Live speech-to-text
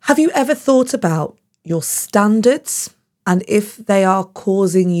Have you ever thought about your standards and if they are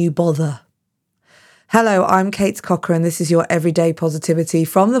causing you bother? Hello, I'm Kate Cocker and this is your Everyday Positivity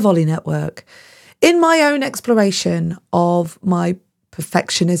from the Volley Network. In my own exploration of my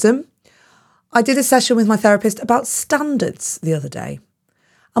perfectionism, I did a session with my therapist about standards the other day.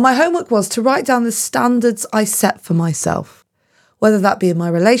 And my homework was to write down the standards I set for myself, whether that be in my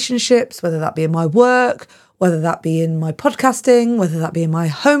relationships, whether that be in my work, whether that be in my podcasting, whether that be in my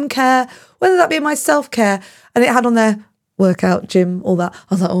home care, whether that be in my self-care. And it had on there workout, gym, all that.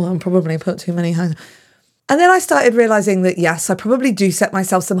 I was like, I'm probably put too many high. And then I started realizing that, yes, I probably do set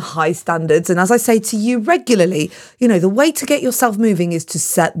myself some high standards. And as I say to you regularly, the way to get yourself moving is to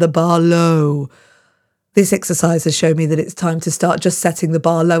set the bar low. This exercise has shown me that it's time to start just setting the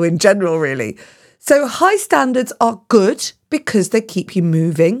bar low in general, really. So high standards are good because they keep you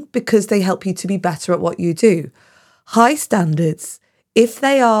moving, because they help you to be better at what you do. High standards, if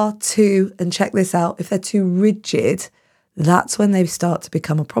they are too, and check this out, if they're too rigid, that's when they start to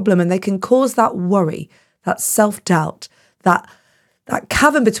become a problem, and they can cause that worry, that self-doubt, that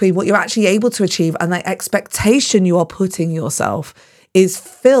cavern between what you're actually able to achieve and the expectation you are putting yourself is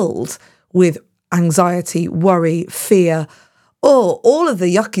filled with anxiety, worry, fear, all of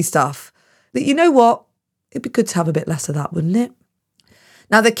the yucky stuff. That, you know what, it'd be good to have a bit less of that, wouldn't it?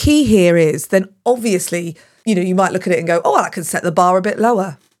 Now, the key here is then obviously, you might look at it and go, I can set the bar a bit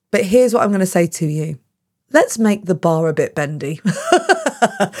lower. But here's what I'm going to say to you. Let's make the bar a bit bendy.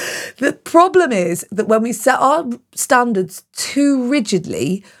 The problem is that when we set our standards too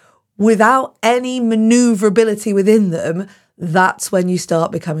rigidly, without any maneuverability within them, that's when you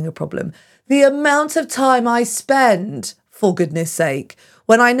start becoming a problem. The amount of time I spend, for goodness sake,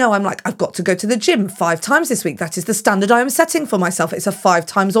 when I know I'm like, I've got to go to the gym 5 times this week. That is the standard I am setting for myself. It's a 5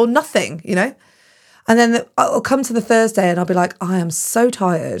 times or nothing, And then I'll come to the Thursday and I'll be like, I am so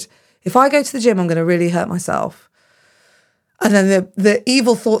tired. If I go to the gym, I'm going to really hurt myself. And then the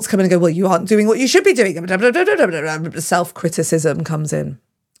evil thoughts come in and go, well, you aren't doing what you should be doing. Self-criticism comes in.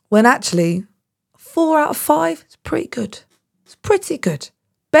 When actually, 4 out of 5 is pretty good. It's pretty good.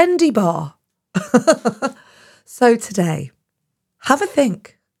 Bendy bar. So today, have a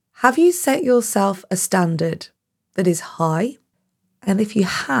think. Have you set yourself a standard that is high? And if you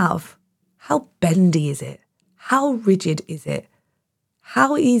have, how bendy is it? How rigid is it?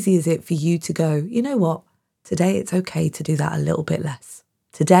 How easy is it for you to go, you know what? Today it's okay to do that a little bit less.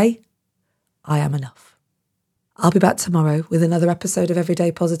 Today, I am enough. I'll be back tomorrow with another episode of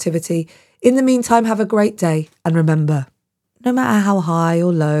Everyday Positivity. In the meantime, have a great day. And remember, no matter how high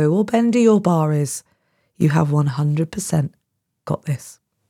or low or bendy your bar is, you have 100% got this.